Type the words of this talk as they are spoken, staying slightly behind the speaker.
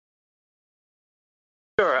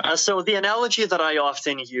Sure. So the analogy that I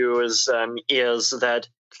often use is that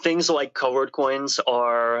things like colored coins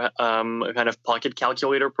are kind of pocket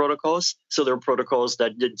calculator protocols. So they're protocols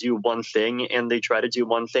that do one thing and they try to do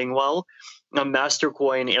one thing well. A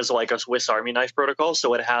Mastercoin is like a Swiss Army knife protocol,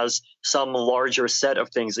 so it has some larger set of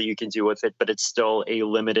things that you can do with it, but it's still a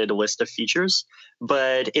limited list of features.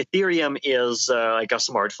 But Ethereum is like a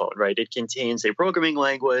smartphone, right? It contains a programming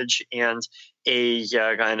language and a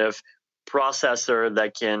kind of processor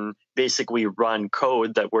that can basically run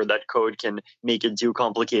code where that code can make it do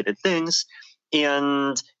complicated things.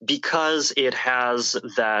 And because it has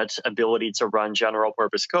that ability to run general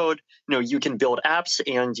purpose code, you can build apps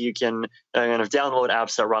and you can kind of download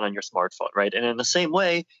apps that run on your smartphone, right? And in the same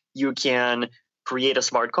way, you can create a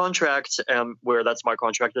smart contract where that smart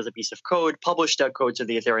contract is a piece of code, publish that code to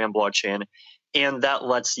the Ethereum blockchain, and that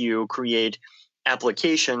lets you create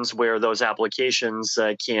applications where those applications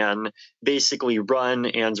can basically run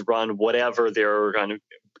whatever their kind of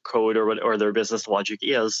code or their business logic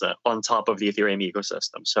is on top of the Ethereum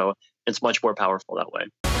ecosystem. So it's much more powerful that way.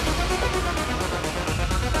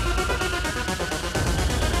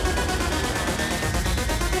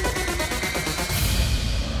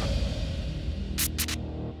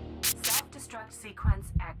 Self-destruct sequence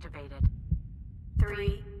activated.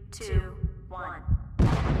 3, 2, 1.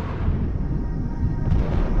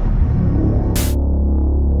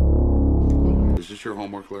 Is this your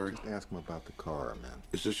homework, Larry? Ask him about the car, man.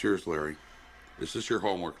 Is this yours, Larry? Is this your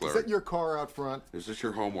homework, Larry? Is that your car out front? Is this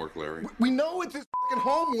your homework, Larry? We know it's his fucking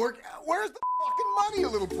homework. Where's the fucking money, you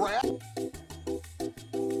little brat?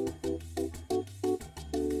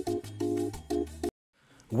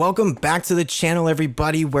 Welcome back to the channel,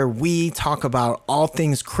 everybody, where we talk about all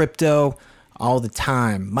things crypto all the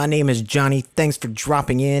time. My name is Johnny. Thanks for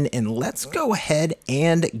dropping in, and let's go ahead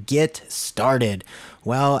and get started.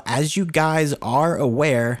 Well, as you guys are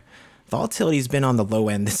aware, volatility has been on the low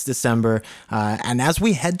end this December, and as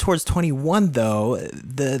we head towards 21, though,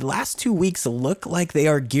 the last 2 weeks look like they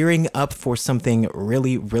are gearing up for something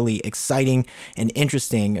really, really exciting and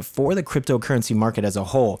interesting for the cryptocurrency market as a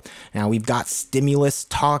whole. Now, we've got stimulus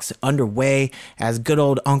talks underway as good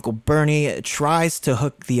old Uncle Bernie tries to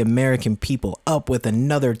hook the American people up with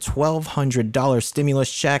another $1,200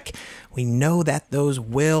 stimulus check. We know that those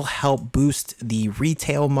will help boost the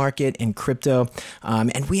retail market in crypto,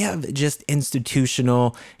 and we have just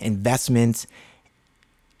institutional investments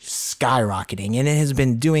skyrocketing, and it has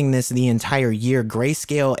been doing this the entire year.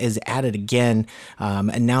 Grayscale is at it again,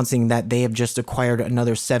 announcing that they have just acquired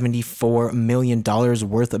another $74 million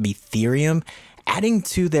worth of Ethereum, adding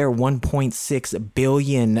to their $1.6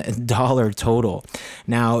 billion total.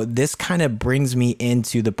 Now, this kind of brings me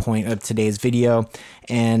into the point of today's video,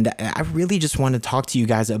 and I really just want to talk to you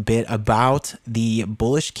guys a bit about the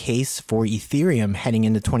bullish case for Ethereum heading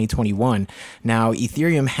into 2021. Now,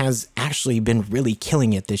 Ethereum has actually been really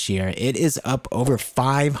killing it this year. It is up over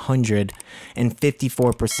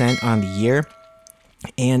 554% on the year.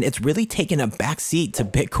 And it's really taken a backseat to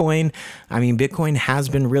Bitcoin. I mean, Bitcoin has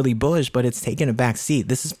been really bullish, but it's taken a backseat.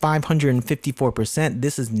 This is 554%.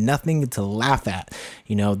 This is nothing to laugh at.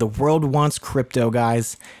 The world wants crypto,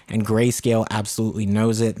 guys, and Grayscale absolutely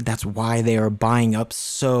knows it. That's why they are buying up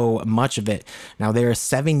so much of it. Now, they're a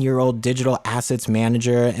 7-year-old digital assets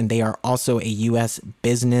manager, and they are also a U.S.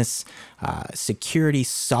 business security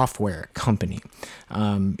software company.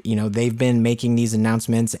 They've been making these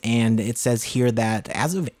announcements, and it says here that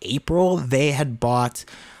as of April, they had bought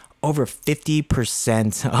over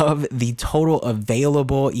 50% of the total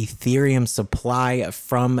available Ethereum supply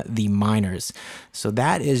from the miners. So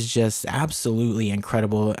that is just absolutely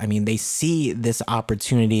incredible. I mean, they see this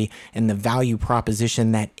opportunity and the value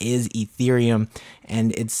proposition that is Ethereum,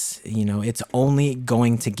 and it's only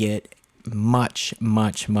going to get much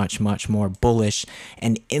more bullish.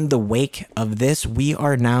 And in the wake of this, we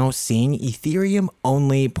are now seeing Ethereum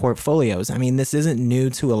only portfolios. I mean, this isn't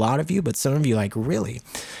new to a lot of you, but some of you like, really?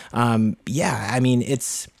 Yeah, I mean,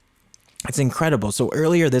 it's incredible. So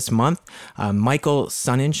earlier this month, Michael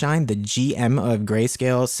Sonnenschein, the GM of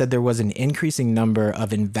Grayscale, said there was an increasing number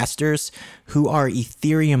of investors who are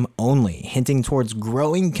Ethereum only, hinting towards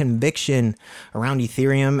growing conviction around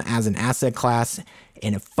Ethereum as an asset class.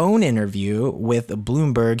 In a phone interview with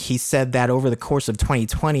Bloomberg, he said that over the course of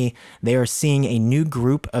 2020, they are seeing a new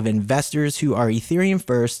group of investors who are Ethereum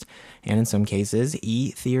first and in some cases,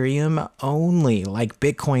 Ethereum only. Like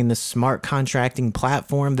Bitcoin, the smart contracting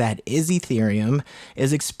platform that is Ethereum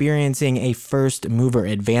is experiencing a first mover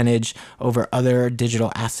advantage over other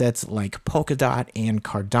digital assets like Polkadot and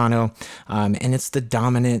Cardano, and it's the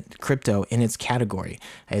dominant crypto in its category.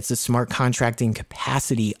 It's the smart contracting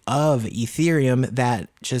capacity of Ethereum that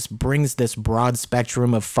just brings this broad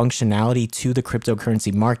spectrum of functionality to the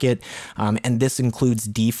cryptocurrency market, and this includes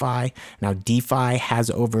DeFi. Now, DeFi has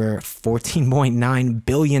over $14.9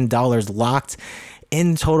 billion locked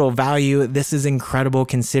in total value. This is incredible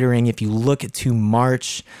considering if you look to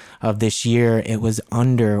March of this year, it was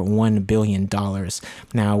under $1 billion.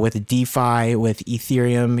 Now with DeFi, with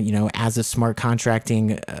Ethereum, you know, as a smart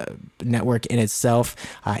contracting network in itself,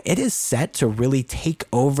 it is set to really take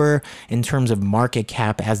over in terms of market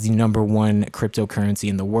cap as the #1 cryptocurrency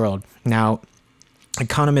in the world. Now,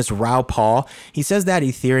 economist Raoul Pal, he says that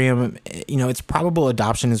Ethereum, you know, its probable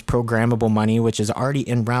adoption is programmable money, which is already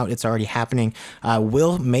en route, it's already happening,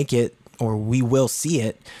 will make it, or we will see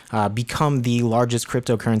it, become the largest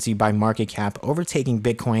cryptocurrency by market cap, overtaking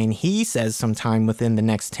Bitcoin. He says sometime within the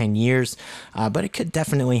next 10 years, but it could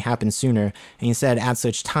definitely happen sooner. And he said at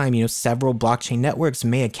such time, you know, several blockchain networks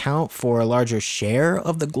may account for a larger share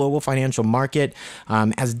of the global financial market.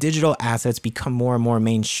 As digital assets become more and more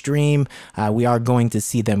mainstream, we are going to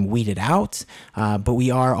see them weeded out, but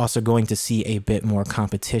we are also going to see a bit more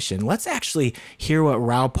competition. Let's actually hear what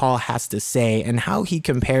Raoul Pal has to say and how he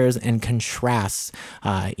compares and contrasts,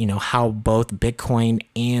 you know, how both Bitcoin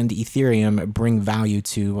and Ethereum bring value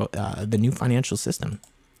to the new financial system.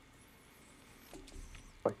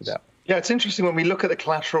 Yeah, it's interesting when we look at the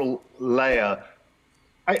collateral layer.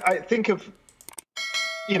 I think of,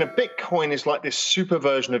 you know, Bitcoin is like this super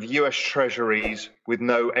version of US Treasuries with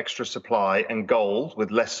no extra supply, and gold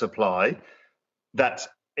with less supply. That's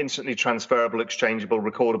instantly transferable, exchangeable,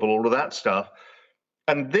 recordable, all of that stuff.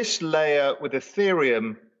 And this layer with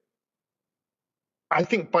Ethereum, I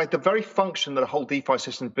think by the very function that a whole DeFi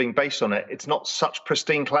system is being based on it, it's not such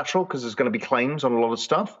pristine collateral because there's going to be claims on a lot of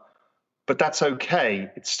stuff, but that's okay.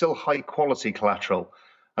 It's still high quality collateral.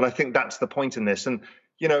 And I think that's the point in this. And,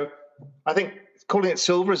 you know, I think calling it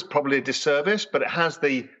silver is probably a disservice, but it has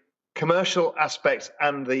the commercial aspects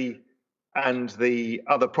and the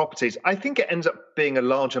other properties. I think it ends up being a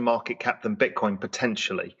larger market cap than Bitcoin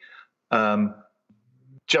potentially,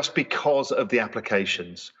 just because of the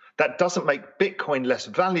applications. That doesn't make Bitcoin less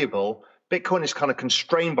valuable. Bitcoin is kind of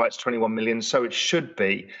constrained by its 21 million, so it should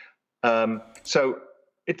be. So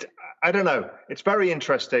it's, I don't know. It's very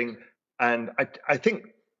interesting. And I think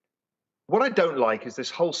what I don't like is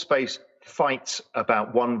this whole space fights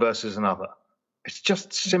about one versus another. It's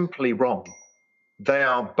just simply wrong. They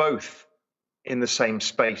are both in the same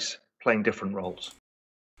space playing different roles.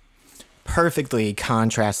 Perfectly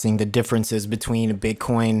contrasting the differences between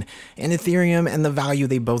Bitcoin and Ethereum and the value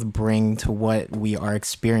they both bring to what we are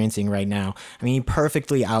experiencing right now. I mean, he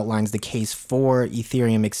perfectly outlines the case for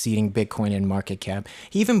Ethereum exceeding Bitcoin in market cap.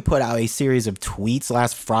 He even put out a series of tweets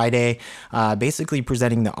last Friday, basically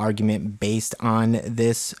presenting the argument based on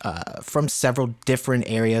this from several different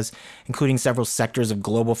areas, including several sectors of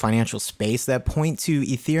global financial space that point to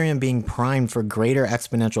Ethereum being primed for greater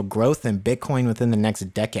exponential growth than Bitcoin within the next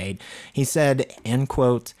decade. He said, end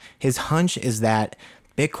quote, his hunch is that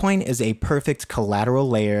Bitcoin is a perfect collateral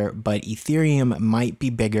layer, but Ethereum might be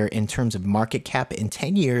bigger in terms of market cap in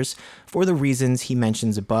 10 years for the reasons he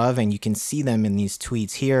mentions above, and you can see them in these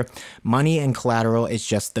tweets here. Money and collateral is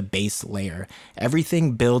just the base layer.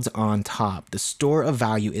 Everything builds on top. The store of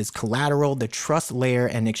value is collateral. The trust layer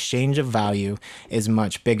and exchange of value is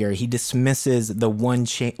much bigger. He dismisses the one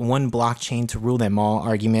blockchain to rule them all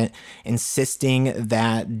argument, insisting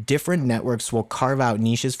that different networks will carve out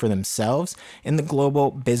niches for themselves in the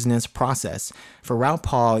global business process. For Raoul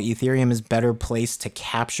Pal, Ethereum is better placed to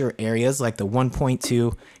capture areas like the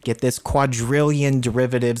 1.2, get this, quadrillion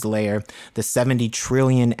derivatives layer, the 70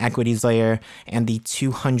 trillion equities layer, and the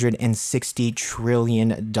 $260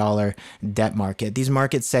 trillion debt market. These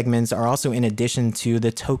market segments are also in addition to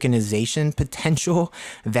the tokenization potential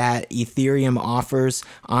that Ethereum offers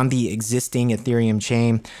on the existing Ethereum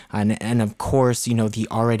chain, and of course, you know, the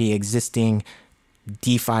already existing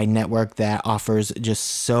DeFi network that offers just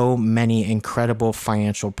so many incredible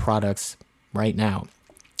financial products right now.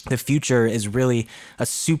 The future is really a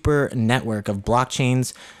super network of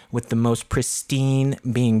blockchains, with the most pristine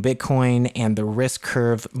being Bitcoin, and the risk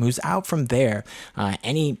curve moves out from there.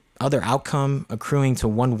 Any other outcome accruing to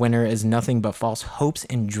one winner is nothing but false hopes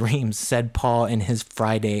and dreams, said Paul in his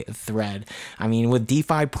Friday thread. I mean, with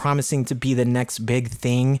DeFi promising to be the next big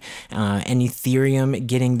thing, and Ethereum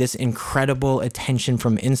getting this incredible attention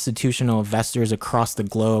from institutional investors across the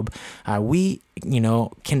globe, we,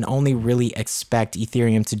 can only really expect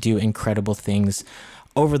Ethereum to do incredible things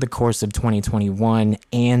over the course of 2021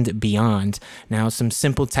 and beyond. Now, some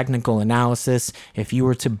simple technical analysis. If you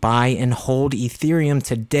were to buy and hold Ethereum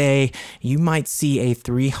today, you might see a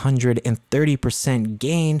 330%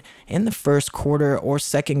 gain in the first quarter or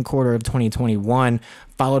second quarter of 2021,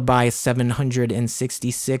 followed by a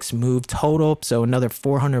 766 move total, so another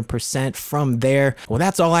 400% from there. Well,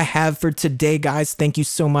 that's all I have for today, guys. Thank you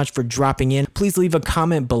so much for dropping in. Please leave a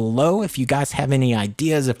comment below if you guys have any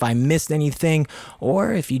ideas, if I missed anything,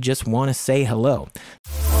 or if you just want to say hello.